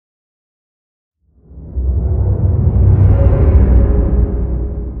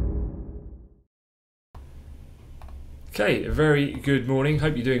Okay, a very good morning.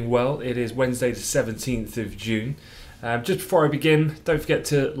 Hope you're doing well. It is Wednesday the 17th of June. Just before I begin, don't forget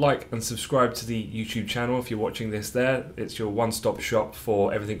to like and subscribe to the YouTube channel if you're watching this there. It's your one-stop shop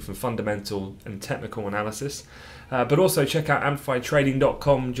for everything from fundamental and technical analysis. But also check out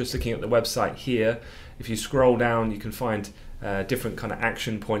amplifytrading.com, just looking at the website here. If you scroll down, you can find different kind of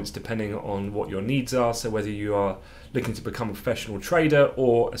action points depending on what your needs are. So whether you are looking to become a professional trader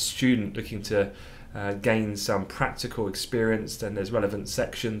or a student looking to gain some practical experience, then there's relevant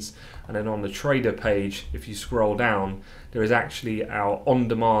sections. And then on the trader page, if you scroll down, there is actually our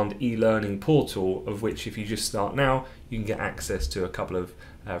on-demand e-learning portal, of which if you just start now, you can get access to a couple of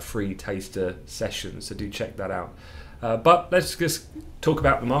free taster sessions, so do check that out. But let's just talk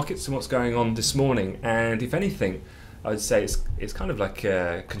about the markets and what's going on this morning. And if anything, I would say it's kind of like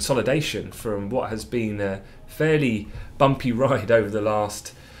a consolidation from what has been a fairly bumpy ride over the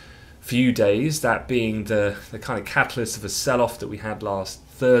last few days, that being the kind of catalyst of a sell-off that we had last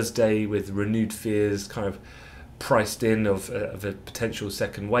Thursday, with renewed fears kind of priced in of a potential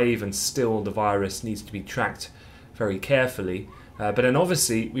second wave, and still the virus needs to be tracked very carefully. But then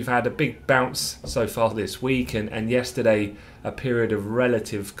obviously we've had a big bounce so far this week, and yesterday a period of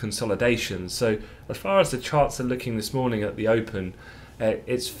relative consolidation. So as far as the charts are looking this morning at the open,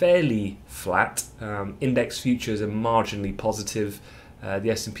 it's fairly flat. Index futures are marginally positive.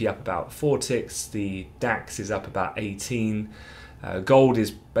 The S&P up about 4 ticks, the DAX is up about 18, gold is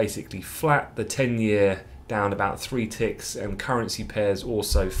basically flat, the 10-year down about 3 ticks, and currency pairs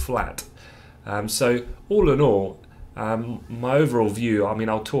also flat. So all in all, my overall view, I mean,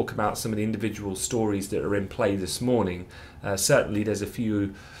 I'll talk about some of the individual stories that are in play this morning. Certainly there's a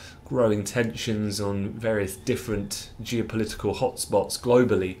few growing tensions on various different geopolitical hotspots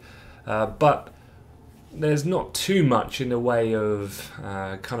globally, but there's not too much in the way of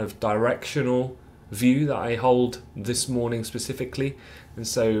kind of directional view that I hold this morning specifically. And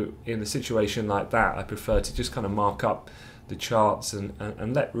so in a situation like that, I prefer to just kind of mark up the charts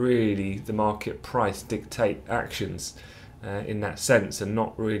and let really the market price dictate actions in that sense, and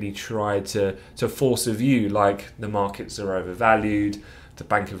not really try to force a view like the markets are overvalued. The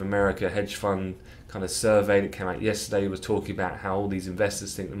Bank of America hedge fund kind of survey that came out yesterday was talking about how all these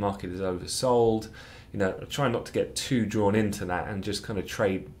investors think the market is oversold. You know, try not to get too drawn into that and just kind of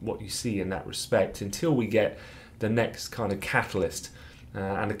trade what you see in that respect until we get the next kind of catalyst.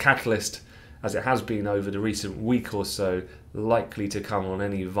 And the catalyst, as it has been over the recent week or so, likely to come on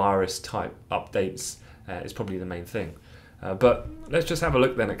any virus type updates, is probably the main thing. But let's just have a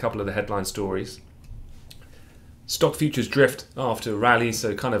look then at a couple of the headline stories. Stock futures drift after a rally,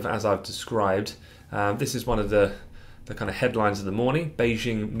 so kind of as I've described. This is one of the kind of headlines of the morning.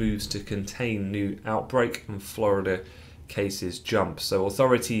 Beijing moves to contain new outbreak, and Florida cases jump. So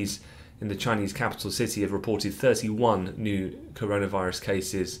authorities in the Chinese capital city have reported 31 new coronavirus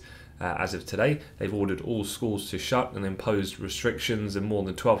cases as of today. They've ordered all schools to shut and imposed restrictions, and more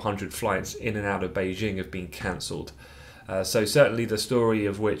than 1,200 flights in and out of Beijing have been cancelled. So certainly the story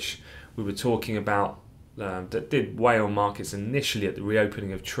of which we were talking about that did weigh on markets initially at the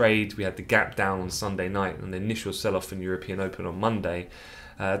reopening of trade. We had the gap down on Sunday night and the initial sell-off in European Open on Monday.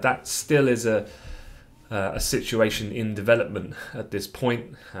 That still is a situation in development at this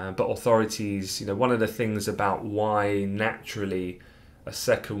point, but authorities, you know, one of the things about why naturally a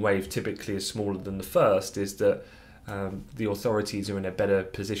second wave typically is smaller than the first is that the authorities are in a better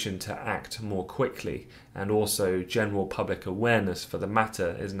position to act more quickly, and also general public awareness for the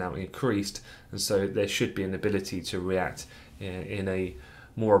matter is now increased, and so there should be an ability to react in a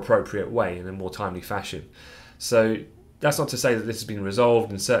more appropriate way, in a more timely fashion. So that's not to say that this has been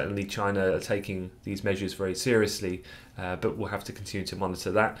resolved, and certainly China are taking these measures very seriously, but we'll have to continue to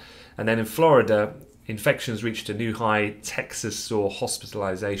monitor that. And then in Florida, infections reached a new high. Texas saw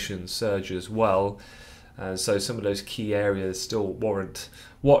hospitalization surge as well. So some of those key areas still warrant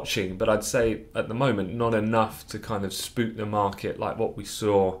watching, but I'd say at the moment not enough to kind of spook the market like what we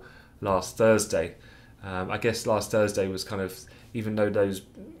saw last Thursday. I guess last Thursday was kind of, even though those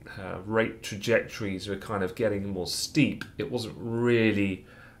rate trajectories were kind of getting more steep, it wasn't really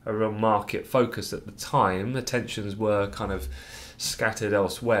a real market focus at the time. The tensions were kind of scattered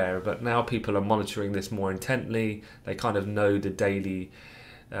elsewhere, but now people are monitoring this more intently. They kind of know the daily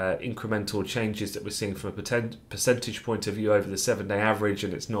incremental changes that we're seeing from a percentage point of view over the 7-day average,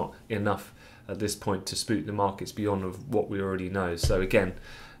 and it's not enough at this point to spook the markets beyond of what we already know. So again,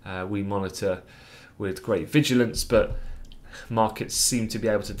 we monitor with great vigilance, but markets seem to be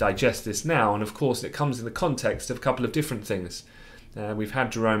able to digest this now, and of course it comes in the context of a couple of different things. We've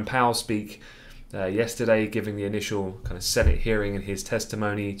had Jerome Powell speak yesterday, giving the initial kind of Senate hearing in his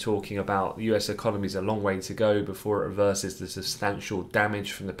testimony, talking about the US economy is a long way to go before it reverses the substantial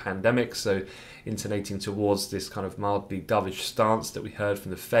damage from the pandemic. So intonating towards this kind of mildly dovish stance that we heard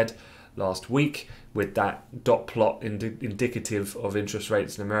from the Fed last week, with that dot plot indicative of interest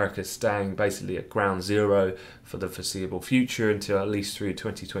rates in America staying basically at ground zero for the foreseeable future until at least through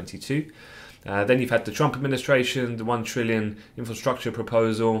 2022. Then you've had the Trump administration, the $1 trillion infrastructure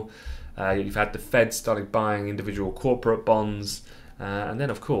proposal. You've had the Fed starting buying individual corporate bonds. And then,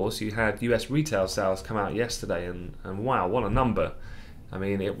 of course, you had US retail sales come out yesterday. And wow, what a number. I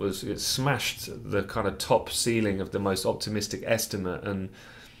mean, it smashed the kind of top ceiling of the most optimistic estimate. And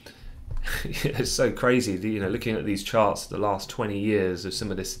it's so crazy, looking at these charts, the last 20 years of some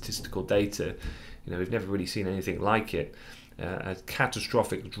of this statistical data, we've never really seen anything like it. A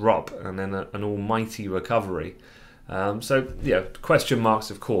catastrophic drop and then an almighty recovery. Question marks,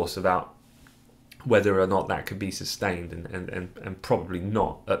 of course, about whether or not that could be sustained, and probably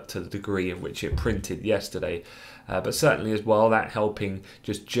not to the degree of which it printed yesterday. But certainly as well, that helping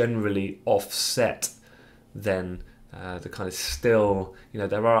just generally offset then the kind of still,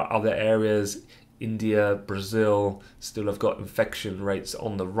 there are other areas, India, Brazil, still have got infection rates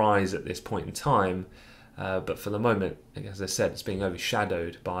on the rise at this point in time. But for the moment, as I said, it's being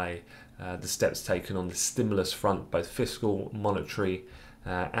overshadowed by the steps taken on the stimulus front, both fiscal, monetary,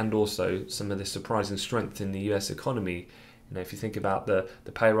 and also some of the surprising strength in the US economy. If you think about the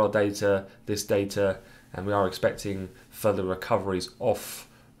payroll data, this data, and we are expecting further recoveries off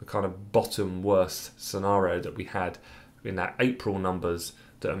the kind of bottom worst scenario that we had in that April numbers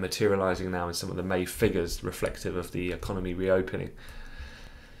that are materializing now in some of the May figures reflective of the economy reopening.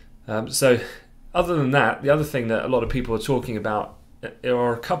 Other than that, the other thing that a lot of people are talking about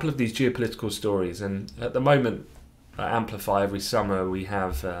are a couple of these geopolitical stories. And at the moment, at Amplify, every summer we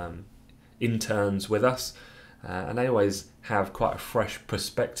have interns with us, and they always have quite a fresh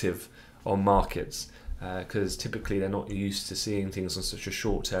perspective on markets, because typically they're not used to seeing things on such a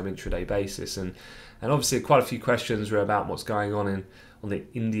short-term intraday basis. And obviously quite a few questions were about what's going on the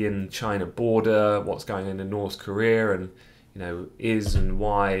Indian-China border, what's going on in North Korea, and is and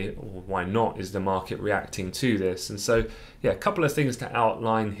why or why not is the market reacting to this. And so, a couple of things to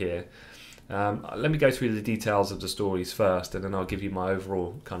outline here. Let me go through the details of the stories first, and then I'll give you my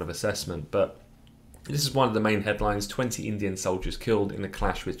overall kind of assessment. But this is one of the main headlines: 20 Indian soldiers killed in a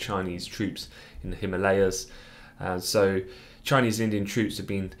clash with Chinese troops in the Himalayas. So Chinese and Indian troops have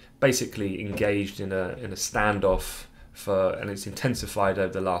been basically engaged in a standoff and it's intensified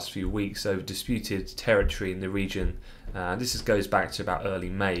over the last few weeks over disputed territory in the region. This goes back to about early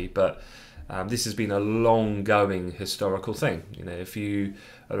May, but this has been a long-going historical thing. If you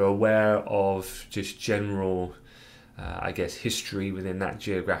are aware of just general, history within that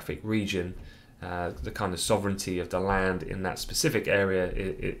geographic region, the kind of sovereignty of the land in that specific area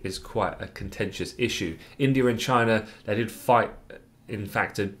is quite a contentious issue. India and China, they did fight, in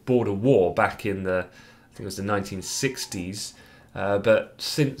fact, a border war back in I think it was the 1960s, but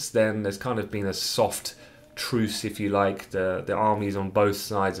since then there's kind of been a soft truce, if you like. The armies on both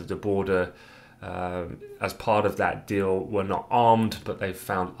sides of the border, as part of that deal, were not armed, but they've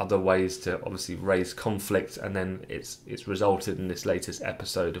found other ways to obviously raise conflict, and then it's resulted in this latest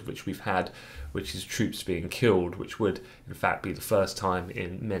episode of which we've had, which is troops being killed, which would in fact be the first time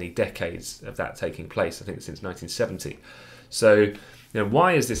in many decades of that taking place, I think since 1970. So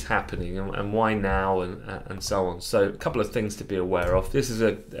why is this happening, and why now, and so on. So a couple of things to be aware of. This is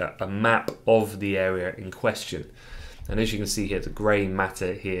a map of the area in question, and as you can see here, the grey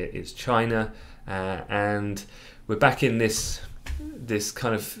matter here is China, and we're back in this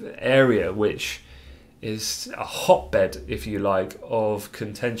kind of area which is a hotbed, if you like, of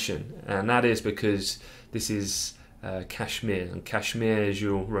contention, and that is because this is Kashmir. And Kashmir, as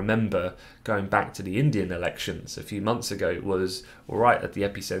you'll remember, going back to the Indian elections a few months ago, was right at the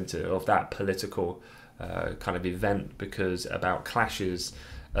epicenter of that political kind of event, because about clashes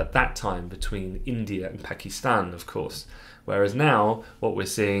at that time between India and Pakistan, of course. Whereas now what we're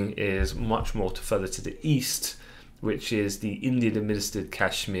seeing is much more further to the east, which is the Indian-administered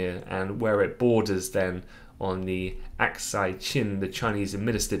Kashmir, and where it borders then on the Aksai Chin, the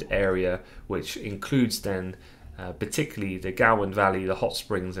Chinese-administered area, which includes then particularly the Galwan Valley, the hot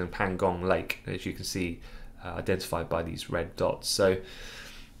springs, and Pangong Lake, as you can see identified by these red dots. So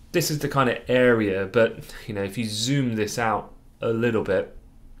this is the kind of area, but if you zoom this out a little bit,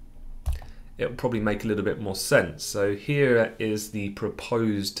 it'll probably make a little bit more sense. So here is the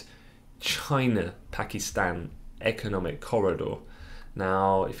proposed China-Pakistan economic corridor,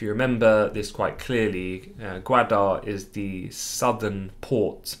 Now, if you remember this quite clearly, Gwadar is the southern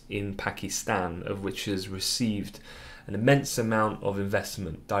port in Pakistan, of which has received an immense amount of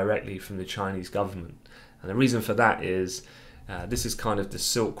investment directly from the Chinese government. And the reason for that is this is kind of the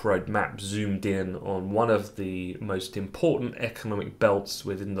Silk Road map zoomed in on one of the most important economic belts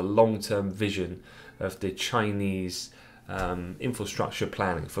within the long-term vision of the Chinese infrastructure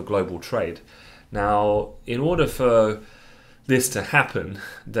planning for global trade. Now, in order for this to happen,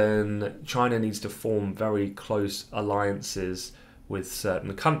 then China needs to form very close alliances with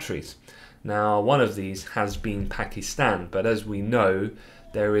certain countries. Now, one of these has been Pakistan, but as we know,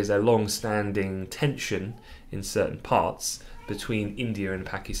 there is a long-standing tension in certain parts between India and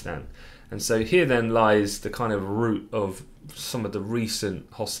Pakistan. And so here then lies the kind of root of some of the recent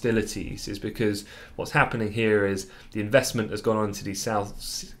hostilities, is because what's happening here is the investment has gone on to these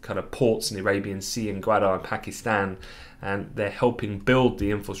south kind of ports in the Arabian Sea and Gwadar in Pakistan, and they're helping build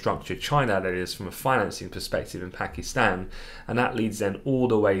the infrastructure, China that is, from a financing perspective in Pakistan, and that leads then all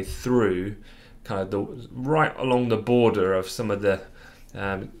the way through kind of right along the border of some of the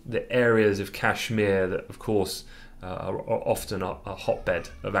areas of Kashmir that, of course, are often a hotbed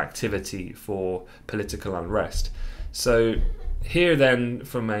of activity for political unrest. So here then,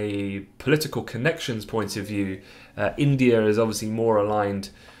 from a political connections point of view, India is obviously more aligned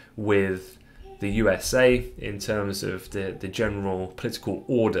with the USA in terms of the general political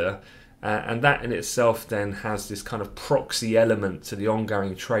order, and that in itself then has this kind of proxy element to the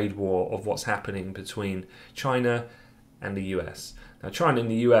ongoing trade war of what's happening between China and the US. Now, China and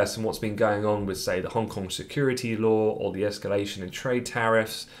the US and what's been going on with, say, the Hong Kong security law or the escalation in trade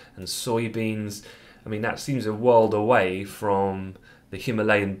tariffs and soybeans, I mean, that seems a world away from the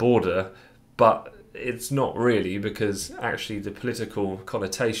Himalayan border, but it's not really, because actually the political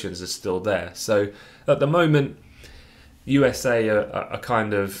connotations are still there. So at the moment, USA are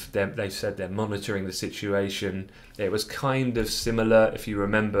kind of, they've said they're monitoring the situation. It was kind of similar, if you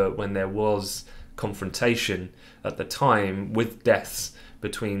remember, when there was confrontation at the time with deaths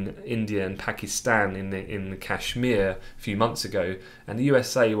between India and Pakistan in the Kashmir a few months ago, and the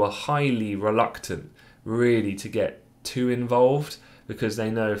USA were highly reluctant really to get too involved, because they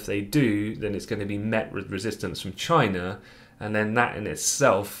know if they do, then it's going to be met with resistance from China, and then that in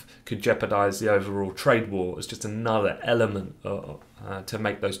itself could jeopardize the overall trade war. It's just another element to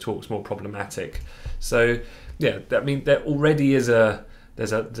make those talks more problematic. So yeah, I mean, there already is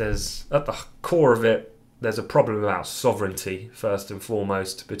there's at the core of it, there's a problem about sovereignty, first and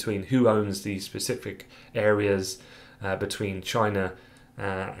foremost, between who owns these specific areas between China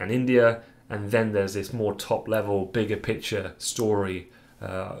and India, and then there's this more top-level, bigger picture story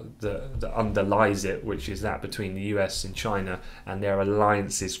that underlies it, which is that between the US and China and their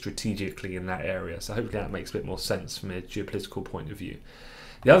alliances strategically in that area. So hopefully that makes a bit more sense from a geopolitical point of view.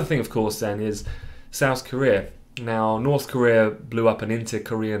 The other thing, of course, then is South Korea. Now, North Korea blew up an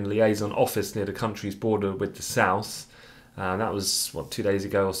inter-Korean liaison office near the country's border with the South. That was, 2 days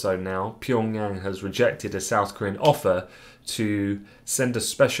ago or so now. Pyongyang has rejected a South Korean offer to send a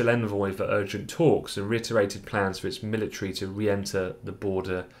special envoy for urgent talks and reiterated plans for its military to re-enter the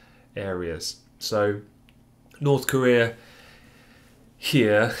border areas. So, North Korea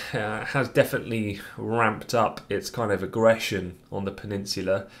here has definitely ramped up its kind of aggression on the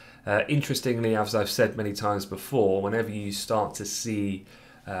peninsula. Interestingly, as I've said many times before, whenever you start to see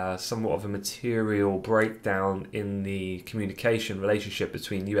somewhat of a material breakdown in the communication relationship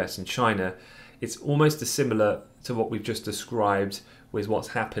between US and China, it's almost as similar to what we've just described with what's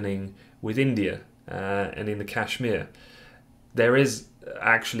happening with India and in the Kashmir. There is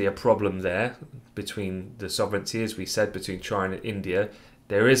actually a problem there between the sovereignty, as we said, between China and India.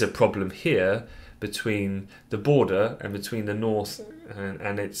 There is a problem here between the border and between the North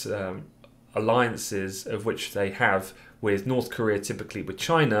and its alliances, of which they have with North Korea typically with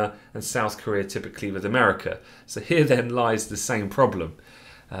China and South Korea typically with America. So here then lies the same problem.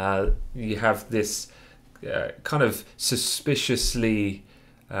 You have this kind of suspiciously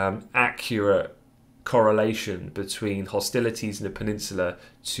accurate correlation between hostilities in the peninsula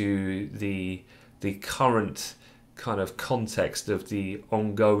to the current kind of context of the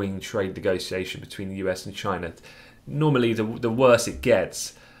ongoing trade negotiation between the US and China. Normally, the worse it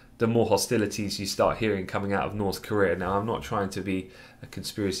gets, the more hostilities you start hearing coming out of North Korea. Now, I'm not trying to be a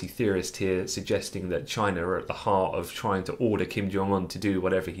conspiracy theorist here, suggesting that China are at the heart of trying to order Kim Jojng Un to do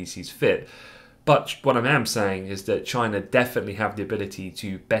whatever he sees fit. But what I am saying is that China definitely have the ability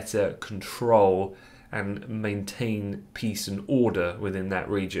to better control and maintain peace and order within that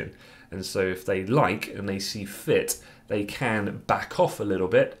region. And so if they like and they see fit, they can back off a little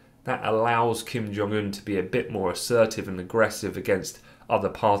bit that allows Kim Jong Un to be a bit more assertive and aggressive against other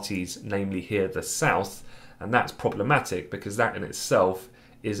parties, namely here the South, and that's problematic because that in itself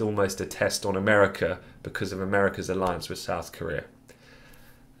is almost a test on America because of America's alliance with South Korea.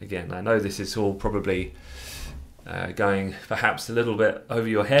 Again, I know this is all probably going perhaps a little bit over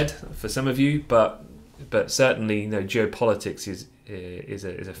your head for some of you, but certainly, geopolitics is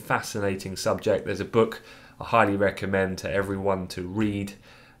a fascinating subject. There's a book I highly recommend to everyone to read.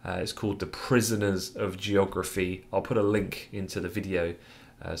 It's called The Prisoners of Geography. I'll put a link into the video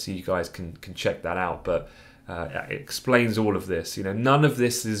so you guys can check that out. But it explains all of this. None of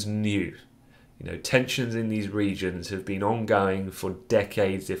this is new. Tensions in these regions have been ongoing for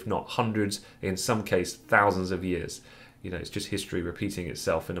decades, if not hundreds, in some cases thousands of years. It's just history repeating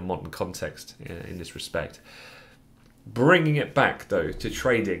itself in a modern context in this respect. Bringing it back, though, to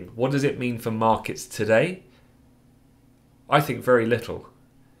trading, what does it mean for markets today? I think very little.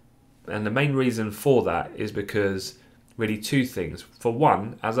 And the main reason for that is because really two things. For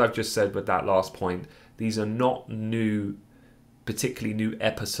one, as I've just said with that last point, these are not particularly new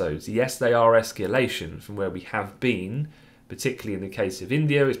episodes. Yes, they are escalation from where we have been, particularly in the case of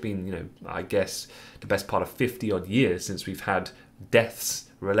India. It's been, I guess, the best part of 50 odd years since we've had deaths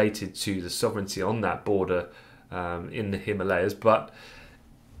related to the sovereignty on that border in the Himalayas. But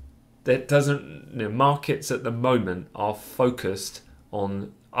that doesn't, markets at the moment are focused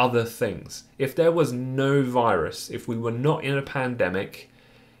on other things. If there was no virus, if we were not in a pandemic,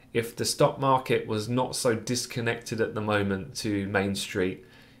 if the stock market was not so disconnected at the moment to Main Street,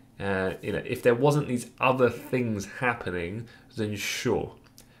 if there wasn't these other things happening, then sure,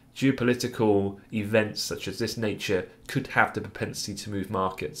 geopolitical events such as this nature could have the propensity to move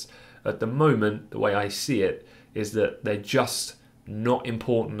markets. At the moment, the way I see it is that they're just not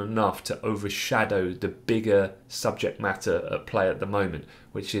important enough to overshadow the bigger subject matter at play at the moment,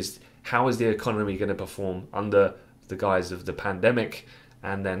 which is how is the economy going to perform under the guise of the pandemic,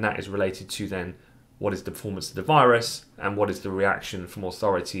 and then that is related to then what is the performance of the virus and what is the reaction from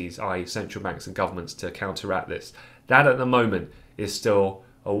authorities, i.e. central banks and governments, to counteract this. That at the moment is still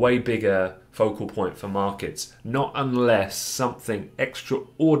a way bigger focal point for markets, not unless something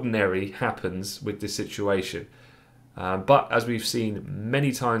extraordinary happens with this situation. But as we've seen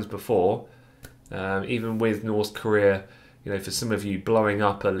many times before, even with North Korea, for some of you, blowing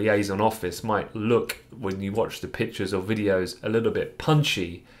up a liaison office might look, when you watch the pictures or videos, a little bit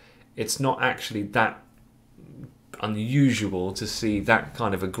punchy. It's not actually that unusual to see that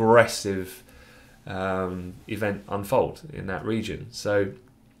kind of aggressive event unfold in that region. So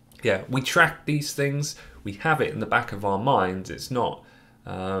yeah, we track these things. We have it in the back of our minds. It's not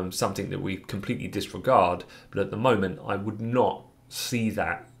something that we completely disregard, but at the moment I would not see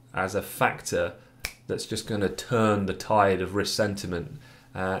that as a factor that's just going to turn the tide of risk sentiment.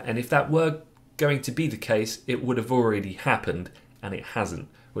 And if that were going to be the case, it would have already happened, and it hasn't,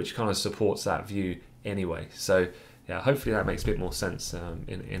 which kind of supports that view anyway. So yeah, hopefully that makes a bit more sense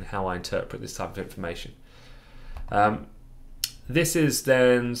in how I interpret this type of information. This is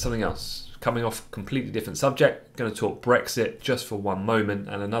then something else. Coming off a completely different subject, going to talk Brexit just for one moment,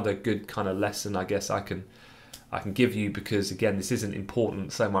 and another good kind of lesson I guess I can give you, because again, this isn't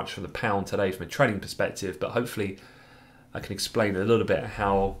important so much for the pound today from a trading perspective, but hopefully I can explain a little bit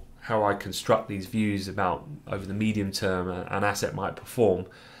how I construct these views about over the medium term an asset might perform.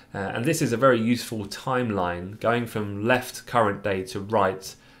 And this is a very useful timeline going from left current day to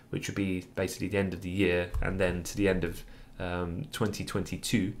right, which would be basically the end of the year, and then to the end of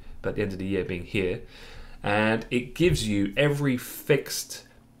 2022, but the end of the year being here. And it gives you every fixed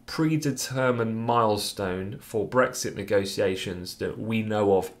predetermined milestone for Brexit negotiations that we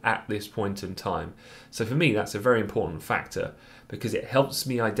know of at this point in time. So for me, that's a very important factor, because it helps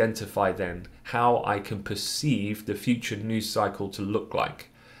me identify then how I can perceive the future news cycle to look like.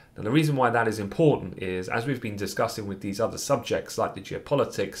 And the reason why that is important is, as we've been discussing with these other subjects like the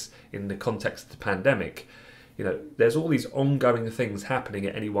geopolitics in the context of the pandemic, there's all these ongoing things happening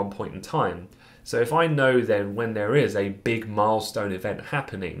at any one point in time. So if I know then when there is a big milestone event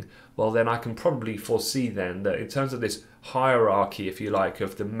happening, well then I can probably foresee then that in terms of this hierarchy, if you like,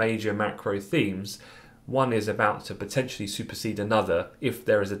 of the major macro themes, one is about to potentially supersede another if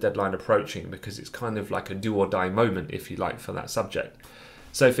there is a deadline approaching, because it's kind of like a do or die moment, if you like, for that subject.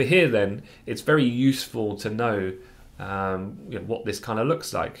 So for here then, it's very useful to know what this kind of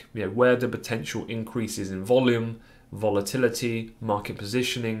looks like, where the potential increases in volume, volatility, market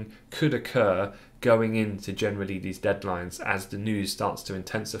positioning could occur going into generally these deadlines as the news starts to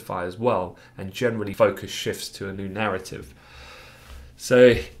intensify as well, and generally focus shifts to a new narrative.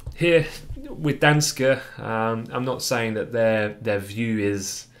 So here with Danske, I'm not saying that their view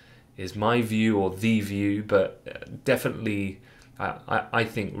is is my view or the view, but definitely I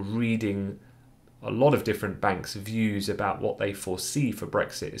think reading a lot of different banks' views about what they foresee for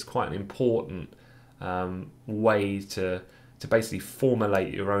Brexit is quite an important way to basically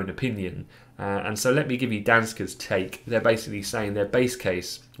formulate your own opinion. And so let me give you Danske's take. They're basically saying their base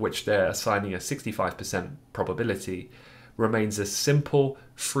case, which they're assigning a 65% probability, remains a simple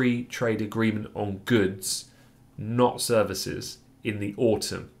free trade agreement on goods, not services, in the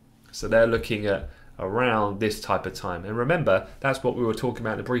autumn. So they're looking at around this type of time. And remember, that's what we were talking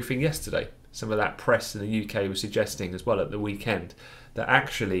about in the briefing yesterday. Some of that press in the UK was suggesting as well at the weekend that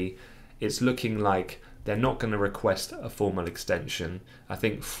actually it's looking like they're not going to request a formal extension. I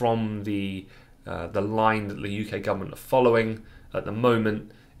think from the line that the UK government are following at the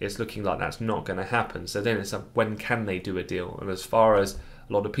moment, it's looking like that's not going to happen. So then it's when can they do a deal? And as far as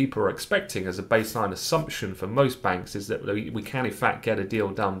a lot of people are expecting as a baseline assumption for most banks is that we can in fact get a deal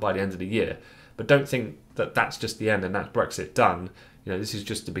done by the end of the year. But don't think that that's just the end and that's Brexit done. You know, this is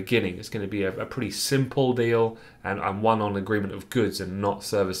just the beginning. It's going to be a pretty simple deal and one on agreement of goods and not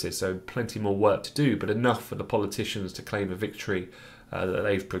services. So plenty more work to do, but enough for the politicians to claim a victory that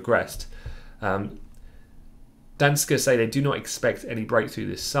they've progressed. Danske say they do not expect any breakthrough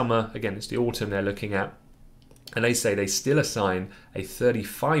this summer. Again, it's the autumn they're looking at. And they say they still assign a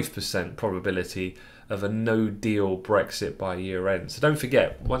 35% probability of a no-deal Brexit by year end. So don't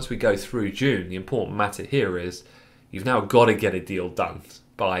forget, once we go through June, the important matter here is you've now got to get a deal done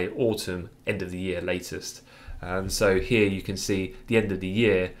by autumn, end of the year latest. And so here you can see the end of the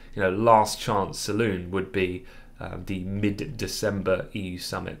year, last chance saloon would be the mid-December EU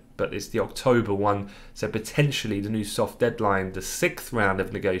summit. But it's the October one, so potentially the new soft deadline, the 6th round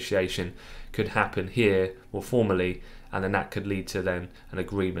of negotiation, could happen here more formally, and then that could lead to then an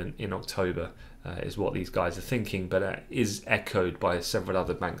agreement in October, is what these guys are thinking, but is echoed by several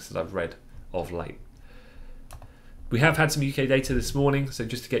other banks that I've read of late. We have had some UK data this morning, so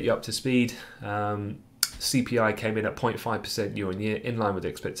just to get you up to speed, CPI came in at 0.5% year on year, in line with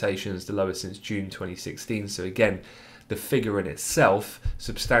expectations, the lowest since June 2016. So again, the figure in itself,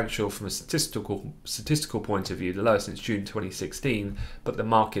 substantial from a statistical point of view, the lowest since June 2016, but the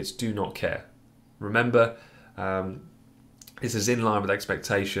markets do not care. Remember, this is in line with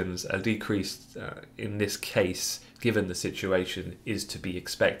expectations. A decrease in this case, given the situation, is to be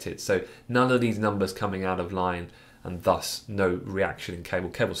expected. So none of these numbers coming out of line, and thus no reaction in cable.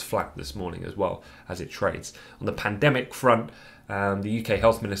 Cable's flat this morning as well as it trades. On the pandemic front, the UK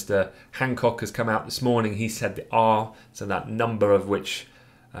Health Minister Hancock has come out this morning. He said the R, so that number of which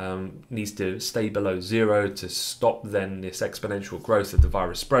needs to stay below 0 to stop then this exponential growth of the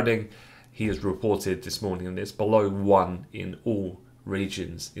virus spreading. He has reported this morning and it's below 1 in all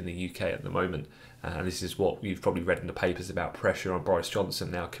regions in the UK at the moment. And this is what you've probably read in the papers about pressure on Boris Johnson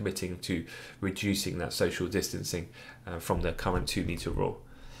now committing to reducing that social distancing from the current 2-metre rule.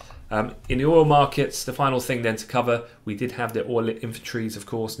 In the oil markets, the final thing then to cover, we did have the oil inventories, of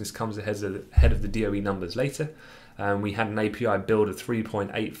course, and this comes ahead of the DOE numbers later. We had an API build of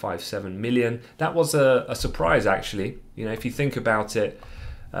 3.857 million. That was a surprise, actually. If you think about it,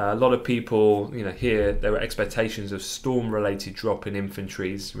 a lot of people, here there were expectations of storm-related drop in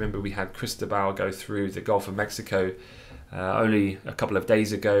inventories. Remember, we had Cristobal go through the Gulf of Mexico only a couple of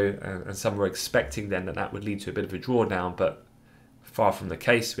days ago, and some were expecting then that would lead to a bit of a drawdown, but far from the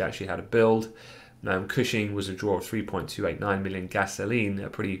case. We actually had a build. Cushing was a draw of 3.289 million. Gasoline, a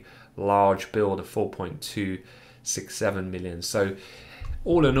pretty large build of 4.267 million. So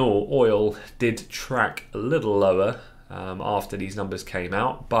all in all, oil did track a little lower after these numbers came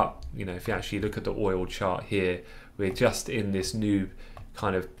out, but if you actually look at the oil chart here, we're just in this new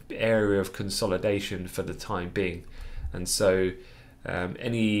kind of area of consolidation for the time being, and so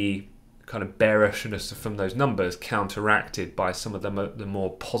any kind of bearishness from those numbers counteracted by some of the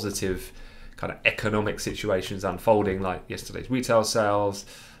more positive kind of economic situations unfolding, like yesterday's retail sales,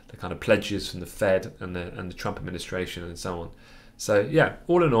 the kind of pledges from the Fed and the Trump administration and so on. So yeah,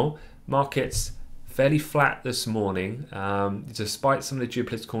 all in all, markets fairly flat this morning, despite some of the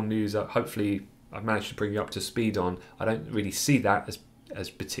geopolitical news that hopefully I've managed to bring you up to speed on. I don't really see that as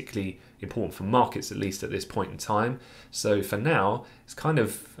particularly important for markets, at least at this point in time. So for now, it's kind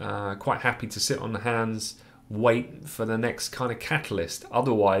of quite happy to sit on the hands, wait for the next kind of catalyst.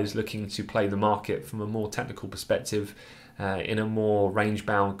 Otherwise, looking to play the market from a more technical perspective in a more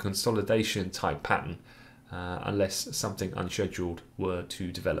range-bound consolidation type pattern, unless something unscheduled were to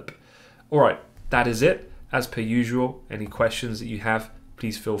develop. All right. That is it. As per usual, any questions that you have,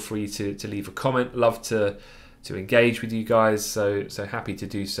 please feel free to leave a comment. Love to engage with you guys, so happy to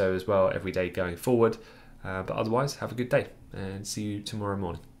do so as well every day going forward. But otherwise, have a good day and see you tomorrow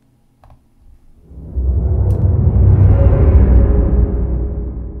morning.